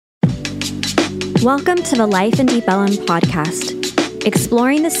Welcome to the Life in Deep Ellum podcast,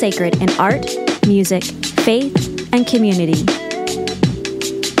 exploring the sacred in art, music, faith, and community.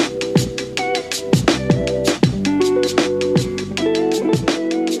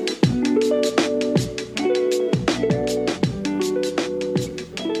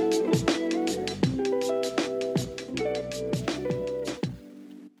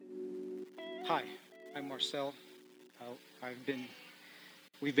 Hi, I'm Marcel.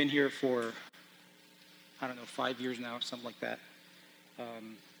 We've been here for, 5 years now, something like that.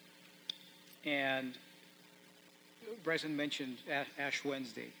 And Bryson mentioned Ash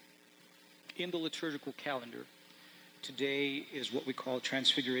Wednesday. In the liturgical calendar, today is what we call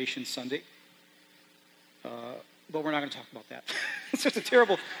Transfiguration Sunday. But we're not going to talk about that. It's just a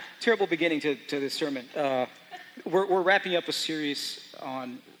terrible beginning to this sermon. We're wrapping up a series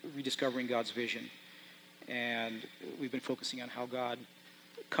on rediscovering God's vision. And we've been focusing on how God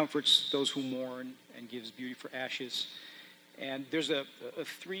comforts those who mourn and gives beauty for ashes. And there's a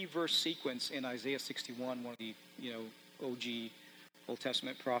 3-verse sequence in Isaiah 61, one of the OG Old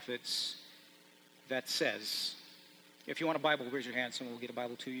Testament prophets, that says, if you want a Bible, raise your hand, someone will get a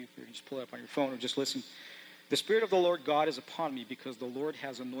Bible to you. You can just pull it up on your phone or just listen. The Spirit of the Lord God is upon me because the Lord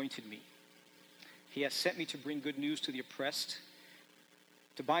has anointed me. He has sent me to bring good news to the oppressed,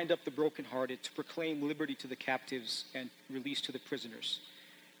 to bind up the brokenhearted, to proclaim liberty to the captives and release to the prisoners,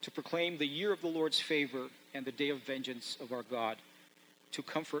 to proclaim the year of the Lord's favor and the day of vengeance of our God, to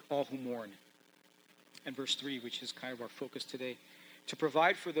comfort all who mourn. And verse 3, which is kind of our focus today, to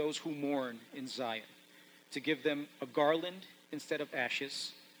provide for those who mourn in Zion, to give them a garland instead of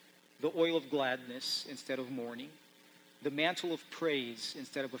ashes, the oil of gladness instead of mourning, the mantle of praise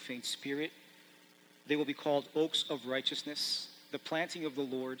instead of a faint spirit. They will be called oaks of righteousness, the planting of the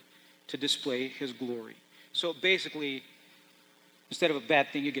Lord to display his glory. So basically, instead of a bad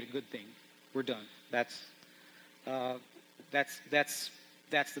thing, you get a good thing. We're done. That's the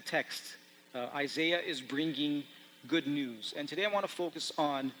text. Isaiah is bringing good news. And today I want to focus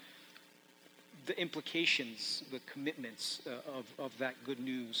on the implications, the commitments of that good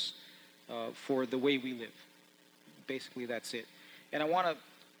news for the way we live. Basically, that's it. And I want to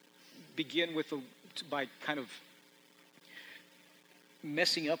begin by kind of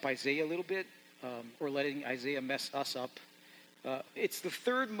messing up Isaiah a little bit, or letting Isaiah mess us up. It's the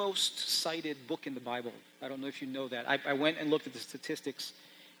third most cited book in the Bible. I don't know if you know that. I went and looked at the statistics,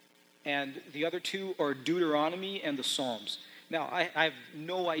 and the other two are Deuteronomy and the Psalms. Now, I have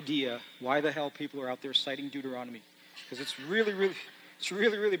no idea why the hell people are out there citing Deuteronomy, because it's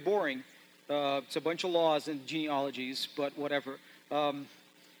really boring. It's a bunch of laws and genealogies, but whatever.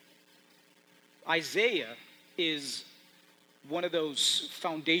 Isaiah is one of those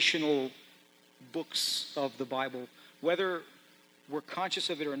foundational books of the Bible. Whether we're conscious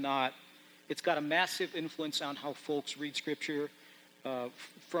of it or not, it's got a massive influence on how folks read Scripture,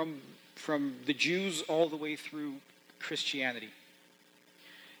 from the Jews all the way through Christianity.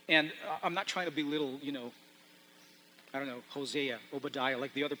 And I'm not trying to belittle, Hosea, Obadiah,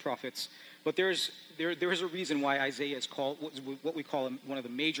 like the other prophets, but there is a reason why Isaiah is called what we call one of the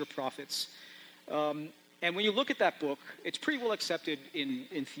major prophets. And when you look at that book, it's pretty well accepted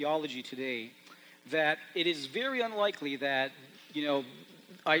in theology today that it is very unlikely that,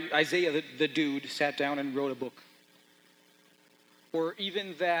 Isaiah, the dude, sat down and wrote a book. Or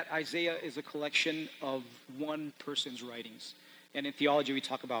even that Isaiah is a collection of one person's writings. And in theology, we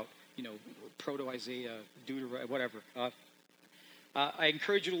talk about, proto-Isaiah, whatever. I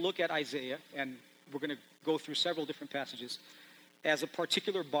encourage you to look at Isaiah, and we're going to go through several different passages, as a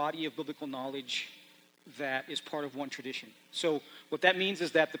particular body of biblical knowledge that is part of one tradition. So what that means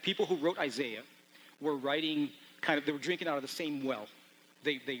is that the people who wrote Isaiah were writing they were drinking out of the same well.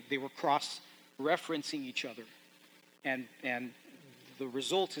 They were cross-referencing each other. And the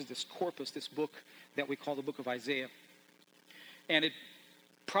result is this corpus, this book that we call the book of Isaiah. And it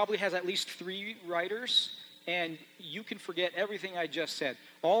probably has at least 3 writers, and you can forget everything I just said.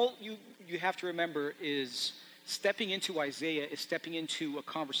 All you have to remember is stepping into Isaiah is stepping into a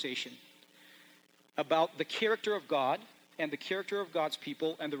conversation about the character of God and the character of God's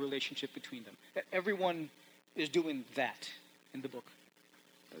people and the relationship between them. Everyone is doing that in the book.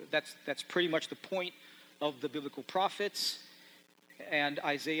 That's pretty much the point of the biblical prophets, and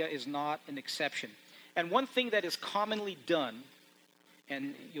Isaiah is not an exception. And one thing that is commonly done,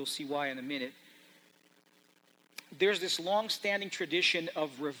 and you'll see why in a minute, there's this long-standing tradition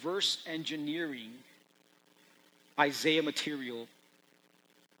of reverse engineering Isaiah material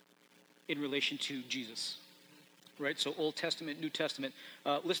in relation to Jesus, right? So Old Testament, New Testament.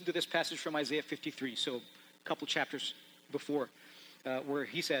 Listen to this passage from Isaiah 53, so a couple chapters before, where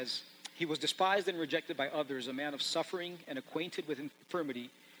he says, He was despised and rejected by others, a man of suffering and acquainted with infirmity,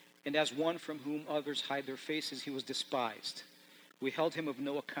 and as one from whom others hide their faces, he was despised. We held him of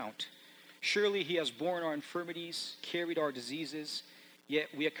no account. Surely he has borne our infirmities, carried our diseases, yet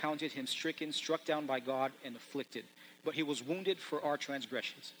we accounted him stricken, struck down by God, and afflicted. But he was wounded for our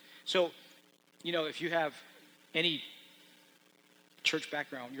transgressions. So, if you have any church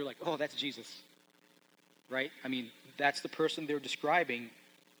background, you're like, oh, that's Jesus, right? I mean, that's the person they're describing.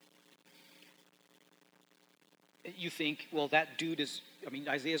 You think, well, that dude is,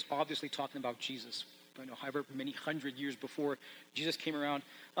 Isaiah's obviously talking about Jesus. However many hundred years before Jesus came around.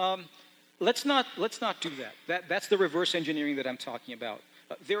 Let's not do that. That's the reverse engineering that I'm talking about.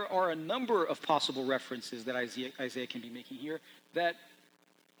 There are a number of possible references that Isaiah can be making here that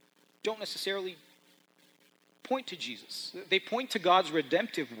don't necessarily point to Jesus. They point to God's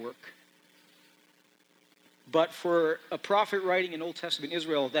redemptive work. But for a prophet writing in Old Testament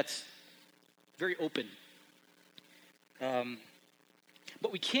Israel, that's very open.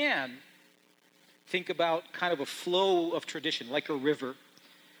 But we can think about kind of a flow of tradition, like a river,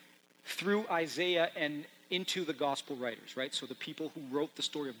 through Isaiah and into the gospel writers, right? So the people who wrote the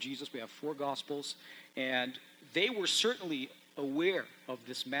story of Jesus, we have 4 gospels, and they were certainly aware of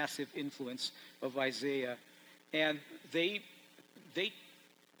this massive influence of Isaiah, and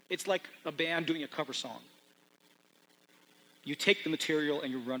it's like a band doing a cover song. You take the material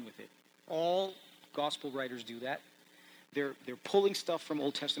and you run with it. All gospel writers do that. They're pulling stuff from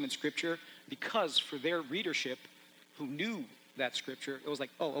Old Testament scripture because for their readership who knew that scripture, it was like,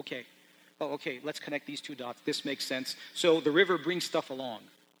 oh, okay, let's connect these 2 dots. This makes sense. So the river brings stuff along.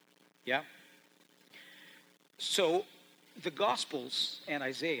 Yeah? So the Gospels and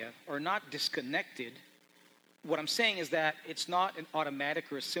Isaiah are not disconnected. What I'm saying is that it's not an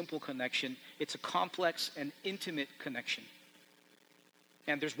automatic or a simple connection. It's a complex and intimate connection.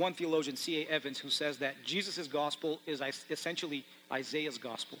 And there's one theologian, C.A. Evans, who says that Jesus' gospel is essentially Isaiah's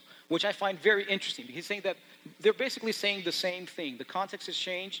gospel, which I find very interesting. He's saying that they're basically saying the same thing. The context has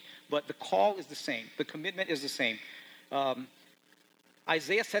changed, but the call is the same. The commitment is the same.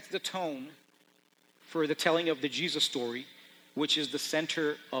 Isaiah sets the tone for the telling of the Jesus story, which is the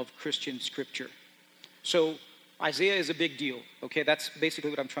center of Christian scripture. So Isaiah is a big deal, okay? That's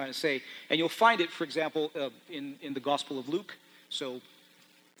basically what I'm trying to say. And you'll find it, for example, in the Gospel of Luke. So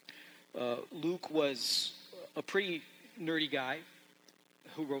Luke was a pretty nerdy guy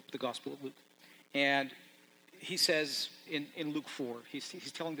who wrote the Gospel of Luke. And he says in Luke 4,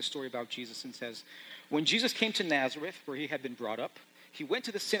 he's telling the story about Jesus and says, when Jesus came to Nazareth, where he had been brought up, he went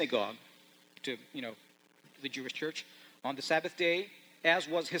to the synagogue, to, the Jewish church, on the Sabbath day, as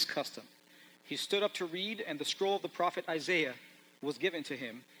was his custom. He stood up to read, and the scroll of the prophet Isaiah was given to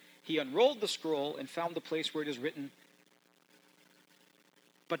him. He unrolled the scroll and found the place where it is written,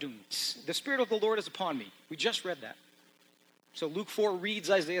 the Spirit of the Lord is upon me. We just read that. So Luke 4 reads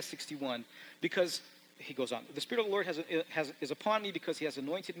Isaiah 61 because, he goes on, the Spirit of the Lord is upon me because he has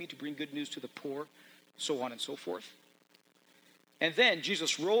anointed me to bring good news to the poor, so on and so forth. And then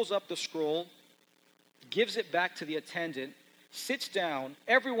Jesus rolls up the scroll, gives it back to the attendant, sits down,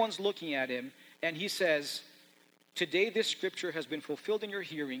 everyone's looking at him, and he says, today this scripture has been fulfilled in your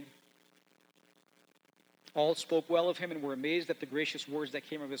hearing. All spoke well of him and were amazed at the gracious words that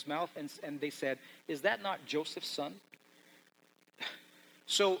came from his mouth. And they said, is that not Joseph's son?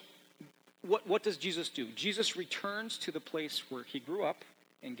 So what does Jesus do? Jesus returns to the place where he grew up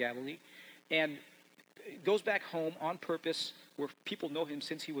in Galilee and goes back home on purpose where people know him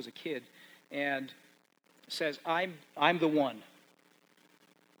since he was a kid and says, I'm the one.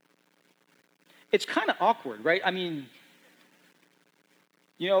 It's kind of awkward, right? I mean,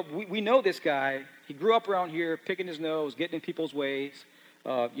 we know this guy. He grew up around here, picking his nose, getting in people's ways,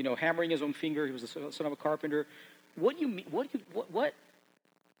 hammering his own finger. He was the son of a carpenter. What do you mean? What?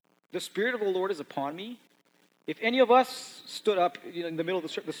 The Spirit of the Lord is upon me? If any of us stood up in the middle of the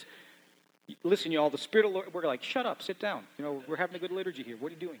service, listen, y'all, the Spirit of the Lord, we're like, shut up, sit down. We're having a good liturgy here.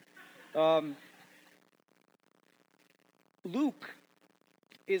 What are you doing? Luke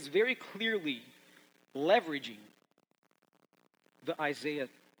is very clearly leveraging the Isaiah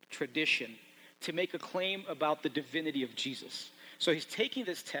tradition to make a claim about the divinity of Jesus. So he's taking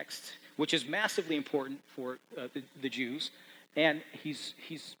this text, which is massively important for the Jews, and he's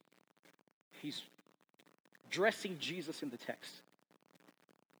dressing Jesus in the text.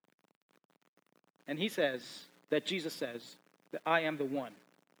 And he says that Jesus says that I am the one,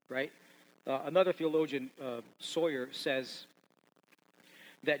 right? Another theologian, Sawyer, says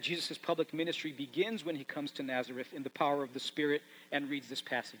that Jesus' public ministry begins when he comes to Nazareth in the power of the Spirit and reads this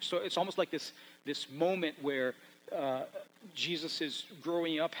passage. So it's almost like this moment where Jesus'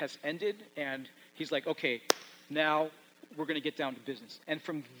 growing up has ended, and he's like, okay, now we're going to get down to business. And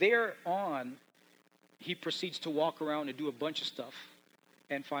from there on, he proceeds to walk around and do a bunch of stuff,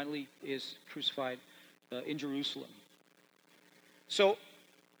 and finally is crucified in Jerusalem. So,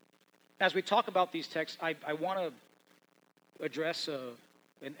 as we talk about these texts, I want to address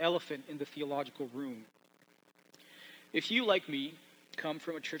an elephant in the theological room. If you, like me, come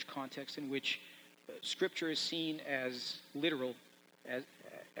from a church context in which Scripture is seen as literal,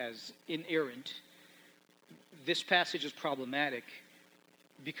 as inerrant, this passage is problematic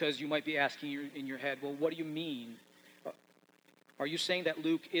because you might be asking in your head, well, what do you mean? Are you saying that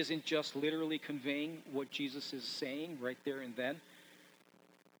Luke isn't just literally conveying what Jesus is saying right there and then?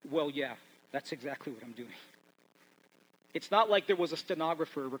 Well, yeah, that's exactly what I'm doing. It's not like there was a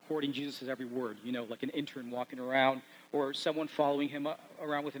stenographer recording Jesus' every word, like an intern walking around or someone following him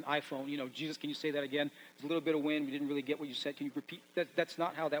around with an iPhone. Jesus, can you say that again? There's a little bit of wind. We didn't really get what you said. Can you repeat? That's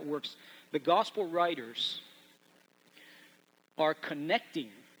not how that works. The gospel writers are connecting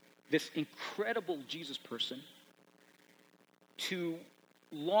this incredible Jesus person to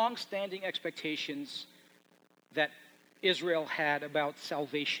long-standing expectations that Israel had about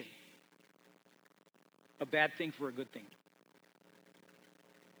salvation. A bad thing for a good thing.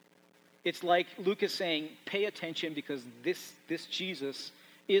 It's like Luke is saying, pay attention because this Jesus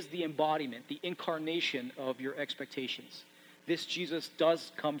is the embodiment, the incarnation of your expectations. This Jesus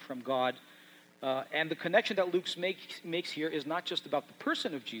does come from God. And the connection that Luke makes here is not just about the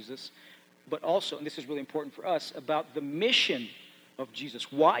person of Jesus, but also, and this is really important for us, about the mission of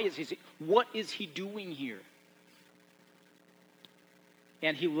Jesus. What is he doing here?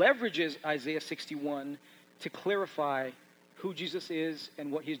 And he leverages Isaiah 61 to clarify who Jesus is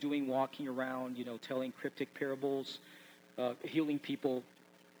and what he's doing walking around, telling cryptic parables, healing people.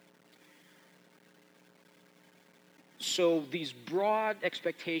 So these broad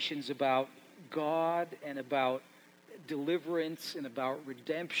expectations about God and about deliverance and about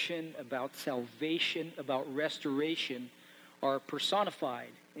redemption, about salvation, about restoration are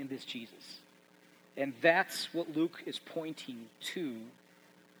personified in this Jesus. And that's what Luke is pointing to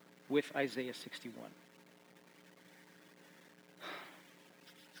with Isaiah 61.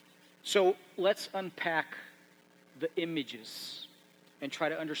 So let's unpack the images and try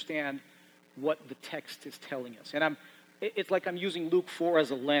to understand what the text is telling us. And it's like I'm using Luke 4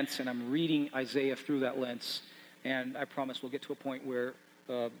 as a lens, and I'm reading Isaiah through that lens. And I promise we'll get to a point where,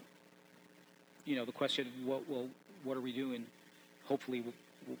 the question, what are we doing? Hopefully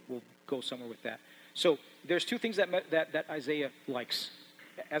we'll go somewhere with that. So there's two things that Isaiah likes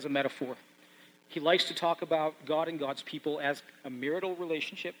as a metaphor. He likes to talk about God and God's people as a marital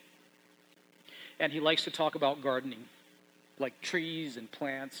relationship. And he likes to talk about gardening, like trees and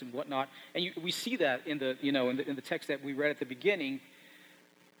plants and whatnot. And we see that in the text that we read at the beginning.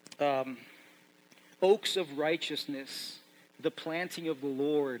 Oaks of righteousness, the planting of the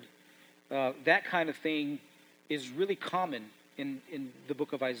Lord, that kind of thing is really common in the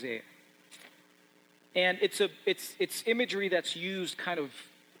book of Isaiah. And it's imagery that's used kind of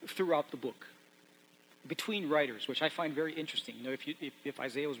throughout the book between writers, which I find very interesting. If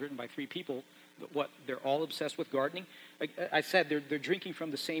Isaiah was written by three people, they're all obsessed with gardening. I said they're drinking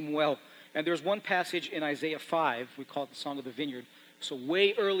from the same well. And there's one passage in Isaiah 5, we call it the Song of the Vineyard. So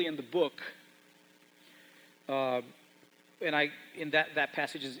way early in the book, and that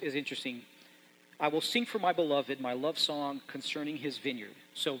passage is interesting. I will sing for my beloved my love song concerning his vineyard.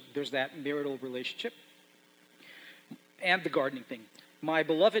 So there's that marital relationship and the gardening thing. My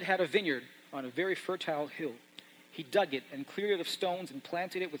beloved had a vineyard on a very fertile hill. He dug it and cleared it of stones and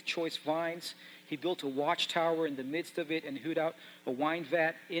planted it with choice vines. He built a watchtower in the midst of it and hewed out a wine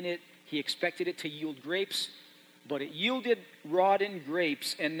vat in it. He expected it to yield grapes, but it yielded rotten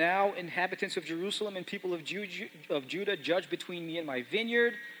grapes. And now, inhabitants of Jerusalem and people of Judah, judge between me and my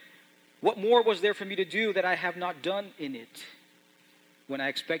vineyard. What more was there for me to do that I have not done in it? When I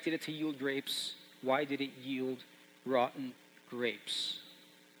expected it to yield grapes, why did it yield rotten grapes?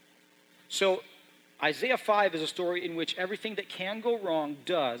 So, Isaiah 5 is a story in which everything that can go wrong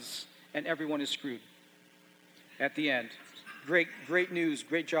does, and everyone is screwed at the end. Great news.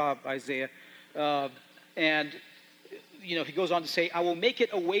 Great job, Isaiah. And he goes on to say, I will make it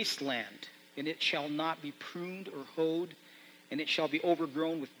a wasteland, and it shall not be pruned or hoed, and it shall be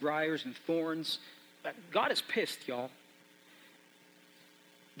overgrown with briars and thorns. God is pissed, y'all.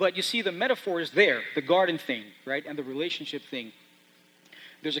 But you see, the metaphor is there, the garden thing, right, and the relationship thing.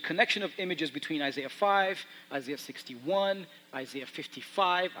 There's a connection of images between Isaiah 5, Isaiah 61, Isaiah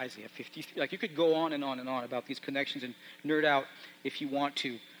 55, Isaiah 53. Like, you could go on and on and on about these connections and nerd out if you want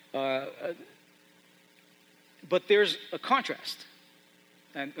to. But there's a contrast.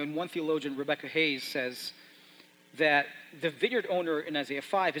 And one theologian, Rebecca Hayes, says that the vineyard owner in Isaiah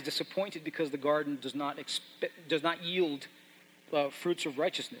 5 is disappointed because the garden does not yield fruits of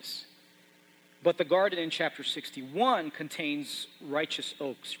righteousness. But the garden in chapter 61 contains righteous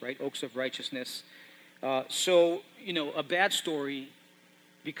oaks, right? Oaks of righteousness. So, a bad story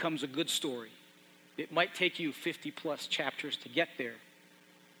becomes a good story. It might take you 50 plus chapters to get there,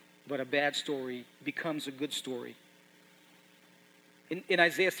 but a bad story becomes a good story. In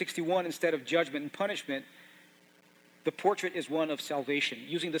Isaiah 61, instead of judgment and punishment, the portrait is one of salvation,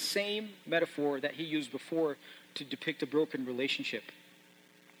 using the same metaphor that he used before to depict a broken relationship,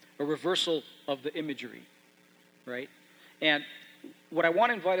 a reversal of the imagery, right? And what I want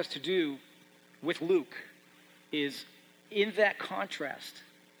to invite us to do with Luke is, in that contrast,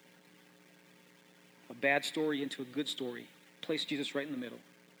 a bad story into a good story, place Jesus right in the middle.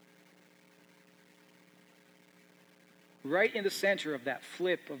 Right in the center of that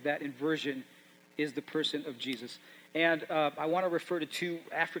flip, of that inversion, is the person of Jesus. And I want to refer to two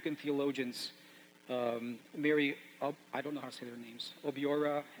African theologians, Mary, I don't know how to say their names,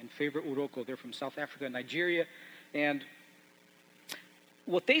 Obiora and Favor Uroko. They're from South Africa and Nigeria. And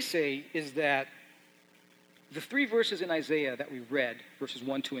what they say is that the three verses in Isaiah that we read, verses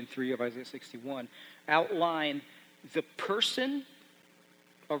 1, 2, and 3 of Isaiah 61, outline the person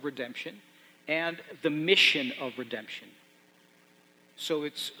of redemption and the mission of redemption. So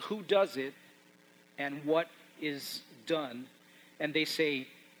it's who does it and what is done. And they say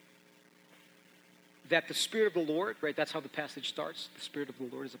that the Spirit of the Lord, right, that's how the passage starts, the Spirit of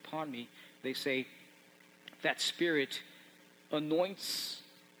the Lord is upon me. They say that Spirit anoints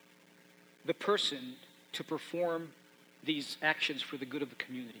the person to perform these actions for the good of the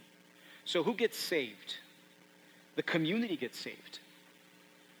community. So who gets saved? The community gets saved.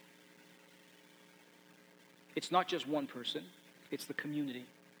 It's not just one person, it's the community.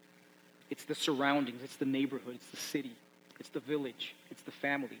 It's the surroundings, it's the neighborhood, it's the city, it's the village, it's the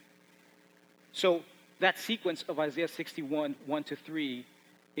family. So that sequence of Isaiah 61, 1 to 3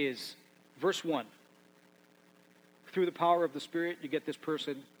 is verse 1. Through the power of the Spirit, you get this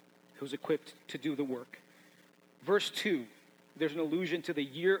person who's equipped to do the work. Verse 2, there's an allusion to the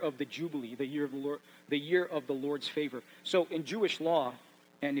year of the Jubilee, the year of the Lord, the year of the Lord's favor. So in Jewish law,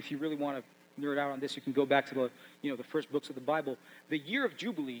 and if you really want to nerd out on this, you can go back to the first books of the Bible. The year of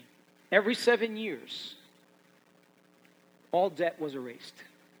Jubilee, every 7 years, all debt was erased.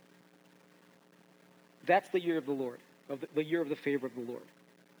 That's the year of the Lord, the year of the favor of the Lord.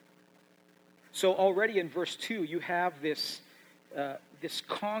 So already in verse 2, you have this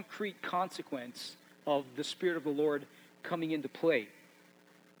concrete consequence of the Spirit of the Lord coming into play.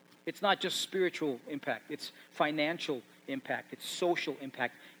 It's not just spiritual impact, it's financial impact, it's social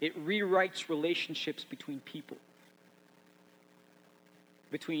impact. It rewrites relationships between people,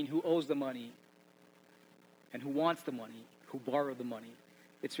 between who owes the money and who wants the money, who borrowed the money.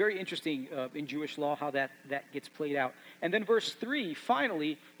 It's very interesting in Jewish law how that gets played out. And then verse 3,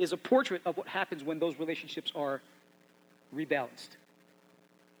 finally, is a portrait of what happens when those relationships are rebalanced.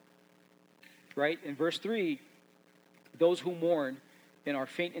 Right? In verse 3, those who mourn and are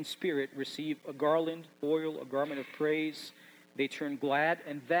faint in spirit receive a garland, oil, a garment of praise. They turn glad,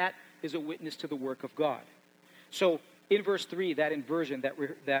 and that is a witness to the work of God. So in verse 3, that inversion,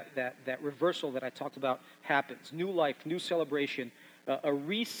 that reversal that I talked about happens. New life, new celebration, a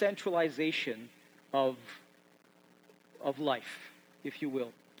re-centralization of life, if you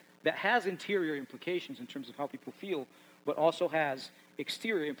will, that has interior implications in terms of how people feel, but also has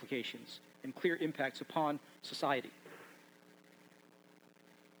exterior implications and clear impacts upon society.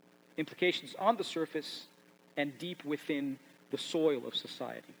 Implications on the surface and deep within the soil of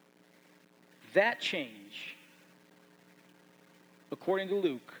society. That change, according to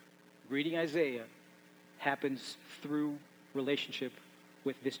Luke, reading Isaiah, happens through relationship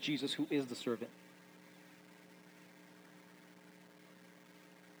with this Jesus who is the servant.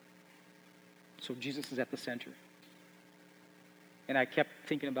 So Jesus is at the center. And I kept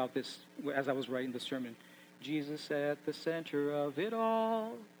thinking about this as I was writing the sermon. Jesus at the center of it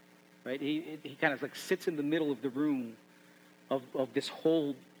all. Right? He kind of like sits in the middle of the room of this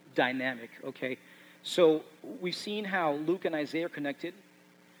whole dynamic. Okay? So we've seen how Luke and Isaiah are connected.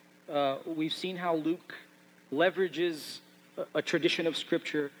 We've seen how Luke leverages a tradition of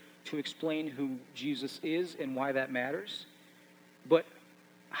Scripture to explain who Jesus is and why that matters. But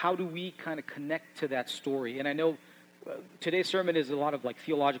how do we kind of connect to that story? And I know today's sermon is a lot of like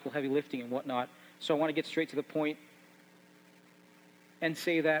theological heavy lifting and whatnot, so I want to get straight to the point and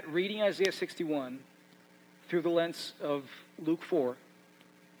say that reading Isaiah 61 through the lens of Luke 4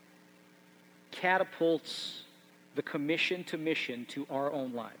 catapults the commission to mission to our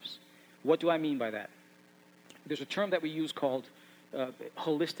own lives. What do I mean by that? There's a term that we use called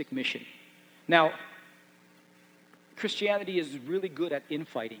holistic mission. Now, Christianity is really good at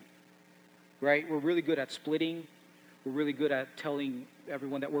infighting, right? We're really good at splitting. We're really good at telling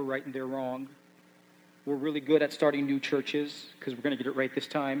everyone that we're right and they're wrong. We're really good at starting new churches because we're going to get it right this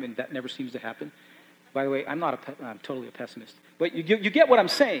time, and that never seems to happen. By the way, I'm totally a pessimist. But you get what I'm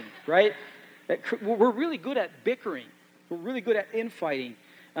saying, right? We're really good at bickering. We're really good at infighting.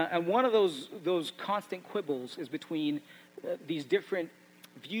 And one of those constant quibbles is between these different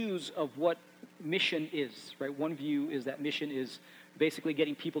views of what mission is, right? One view is that mission is basically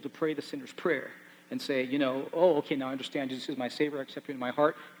getting people to pray the sinner's prayer and say, oh, okay, now I understand Jesus is my Savior, I accept him in my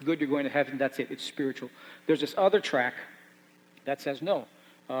heart. Good, you're going to heaven, that's it, it's spiritual. There's this other track that says, no,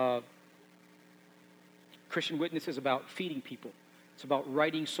 Christian witness is about feeding people. It's about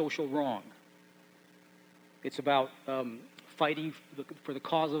righting social wrong. It's about fighting for the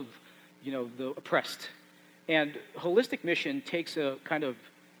cause of, the oppressed. And holistic mission takes a kind of,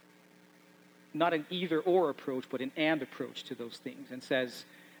 not an either-or approach, but an and approach to those things, and says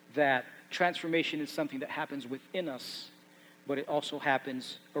that transformation is something that happens within us, but it also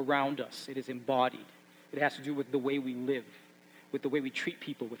happens around us. It is embodied. It has to do with the way we live, with the way we treat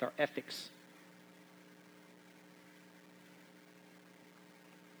people, with our ethics.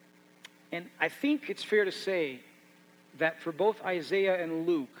 And I think it's fair to say that for both Isaiah and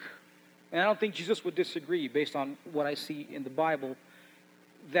Luke, and I don't think Jesus would disagree based on what I see in the Bible,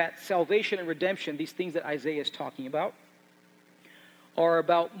 that salvation and redemption, these things that Isaiah is talking about, are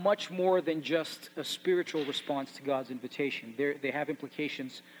about much more than just a spiritual response to God's invitation. They have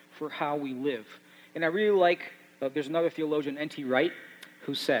implications for how we live. And I really like, there's another theologian, N.T. Wright,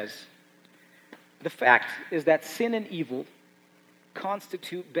 who says, the fact is that sin and evil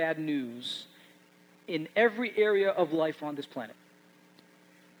constitute bad news in every area of life on this planet.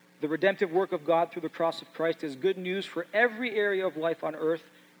 The redemptive work of God through the cross of Christ is good news for every area of life on earth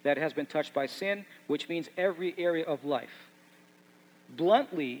that has been touched by sin, which means every area of life.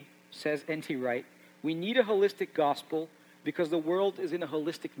 Bluntly, says N.T. Wright, we need a holistic gospel because the world is in a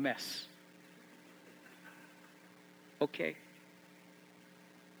holistic mess. Okay.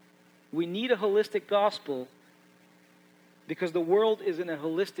 We need a holistic gospel because the world is in a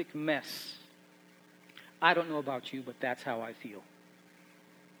holistic mess. I don't know about you, but that's how I feel.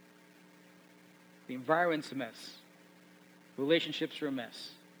 The environment's a mess. Relationships are a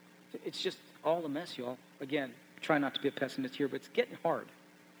mess. It's just all a mess, y'all. Again, try not to be a pessimist here, but it's getting hard.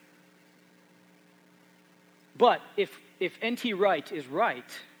 But if N.T. Wright is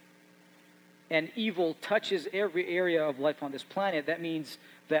right, and evil touches every area of life on this planet, that means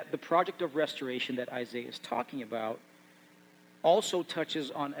that the project of restoration that Isaiah is talking about also touches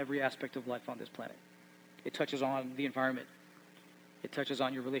on every aspect of life on this planet. It touches on the environment. It touches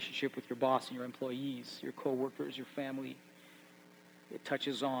on your relationship with your boss and your employees, your co-workers, your family. It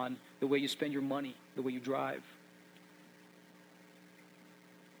touches on the way you spend your money, the way you drive.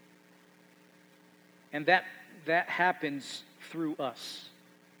 And that happens through us.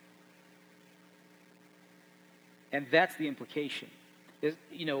 And that's the implication.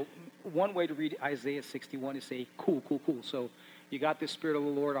 One way to read Isaiah 61 is say, cool. So you got this Spirit of the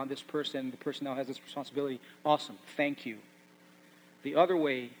Lord on this person. The person now has this responsibility. Awesome. Thank you. The other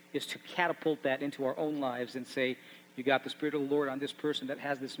way is to catapult that into our own lives and say, you got the Spirit of the Lord on this person that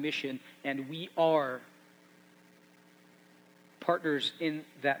has this mission, and we are partners in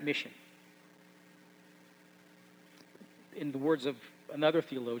that mission. In the words of another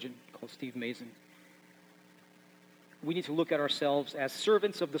theologian called Steve Mason, we need to look at ourselves as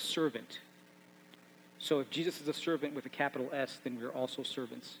servants of the servant. So if Jesus is a servant with a capital S, then we're also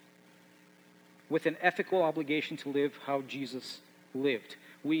servants, with an ethical obligation to live how Jesus lived.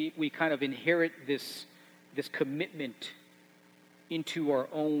 We kind of inherit this commitment into our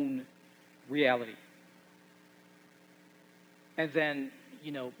own reality. And then,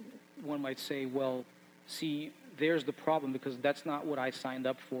 one might say, well, see, there's the problem, because that's not what I signed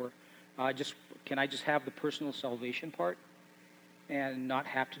up for. Can I just have the personal salvation part and not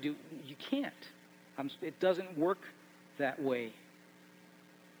have to do? You can't. It doesn't work that way.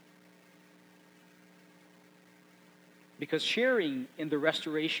 Because sharing in the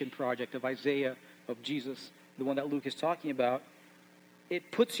restoration project of Isaiah, of Jesus, the one that Luke is talking about,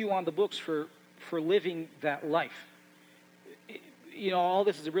 it puts you on the books for living that life. All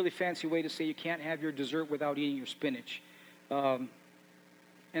this is a really fancy way to say you can't have your dessert without eating your spinach.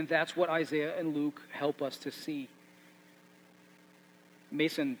 And that's what Isaiah and Luke help us to see.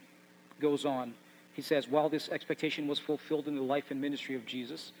 Mason goes on. He says, while this expectation was fulfilled in the life and ministry of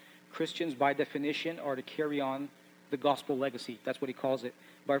Jesus, Christians, by definition, are to carry on the gospel legacy. That's what he calls it,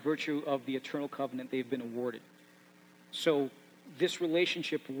 by virtue of the eternal covenant they've been awarded. So this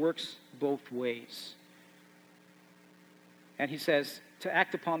relationship works both ways. And he says, to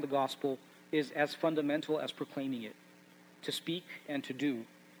act upon the gospel is as fundamental as proclaiming it, to speak and to do.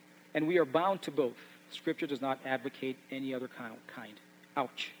 And we are bound to both. Scripture does not advocate any other kind.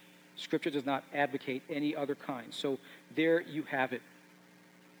 Ouch. Scripture does not advocate any other kind. So there you have it.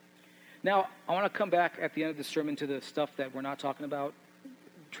 Now, I want to come back at the end of the sermon to the stuff that we're not talking about,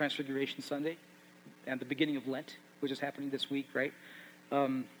 Transfiguration Sunday and the beginning of Lent, which is happening this week, right?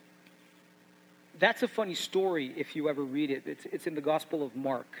 That's a funny story if you ever read it. It's in the Gospel of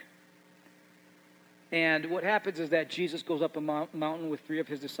Mark. And what happens is that Jesus goes up a mountain with three of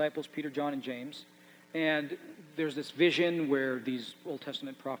his disciples, Peter, John, and James. And there's this vision where these Old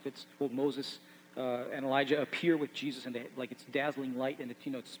Testament prophets, Moses and Elijah, appear with Jesus, and it's dazzling light, and it's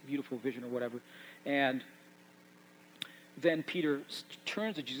a beautiful vision or whatever. And then Peter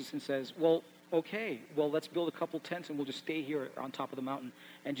turns to Jesus and says, well, okay, let's build a couple tents and we'll just stay here on top of the mountain.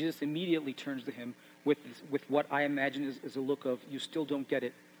 And Jesus immediately turns to him with what I imagine is a look of, you still don't get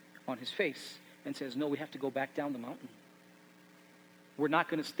it, on his face, and says, no, we have to go back down the mountain. We're not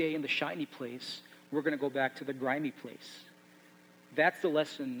going to stay in the shiny place. We're going to go back to the grimy place. That's the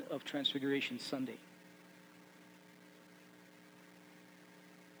lesson of Transfiguration Sunday.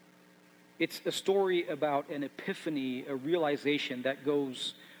 It's a story about an epiphany, a realization that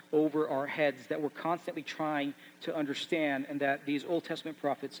goes over our heads that we're constantly trying to understand, and that these Old Testament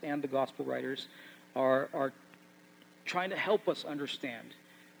prophets and the gospel writers are trying to help us understand.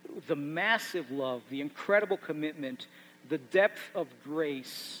 The massive love, the incredible commitment, the depth of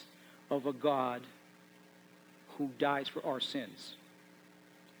grace of a God who dies for our sins.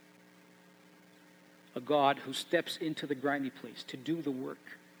 A God who steps into the grimy place to do the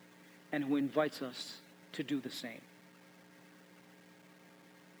work, and who invites us to do the same.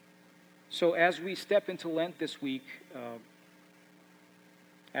 So as we step into Lent this week,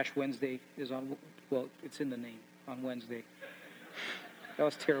 Ash Wednesday is on, it's in the name, on Wednesday. That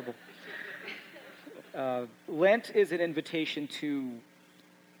was terrible. Lent is an invitation to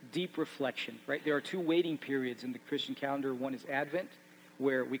deep reflection, right? There are two waiting periods in the Christian calendar. One is Advent,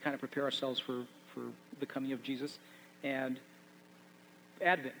 where we kind of prepare ourselves for the coming of Jesus, and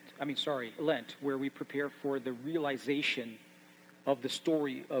Lent, where we prepare for the realization of the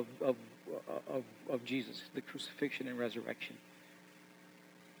story of Jesus, the crucifixion and resurrection.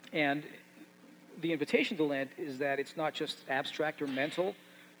 And the invitation to Lent is that it's not just abstract or mental.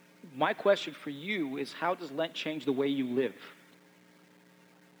 My question for you is, how does Lent change the way you live?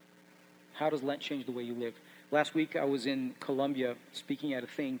 How does Lent change the way you live? Last week I was in Colombia speaking at a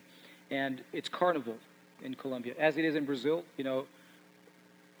thing, and it's Carnival in Colombia, as it is in Brazil.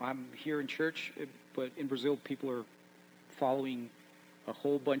 I'm here in church, but in Brazil people are following a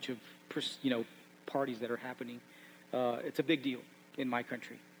whole bunch of parties that are happening. It's a big deal in my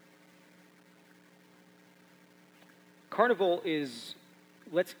country. Carnival is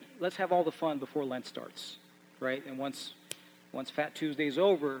let's have all the fun before Lent starts, right? And once Fat Tuesday's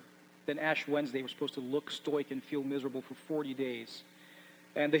over, then Ash Wednesday, we're supposed to look stoic and feel miserable for 40 days.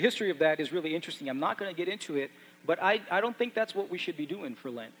 And the history of that is really interesting. I'm not going to get into it, but I don't think that's what we should be doing for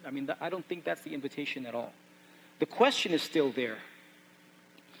Lent. I don't think that's the invitation at all. The question is still there.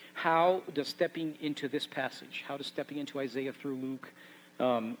 How does stepping into this passage, how does stepping into Isaiah through Luke,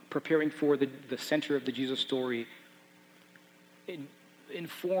 preparing for the center of the Jesus story,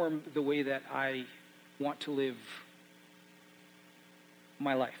 inform the way that I want to live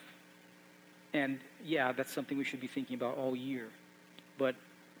my life? And yeah, that's something we should be thinking about all year. But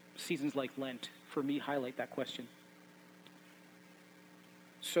seasons like Lent, for me, highlight that question.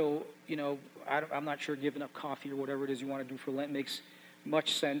 So, I'm not sure giving up coffee or whatever it is you want to do for Lent makes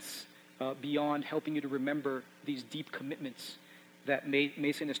much sense beyond helping you to remember these deep commitments that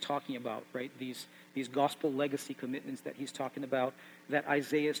Mason is talking about, right? These gospel legacy commitments that he's talking about, that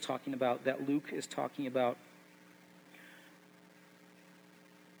Isaiah is talking about, that Luke is talking about.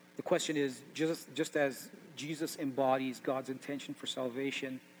 The question is, just as Jesus embodies God's intention for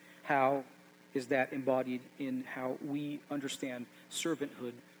salvation, how is that embodied in how we understand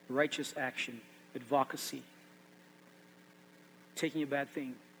servanthood, righteous action, advocacy, taking a bad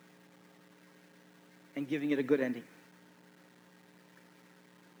thing and giving it a good ending?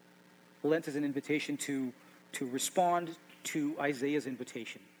 Lent is an invitation to respond to Isaiah's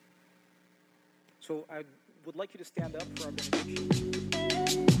invitation. So I would like you to stand up for our benediction.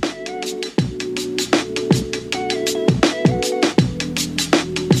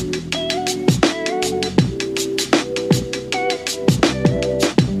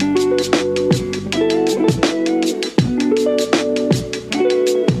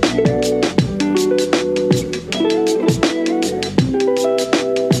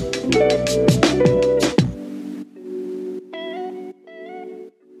 Podcast.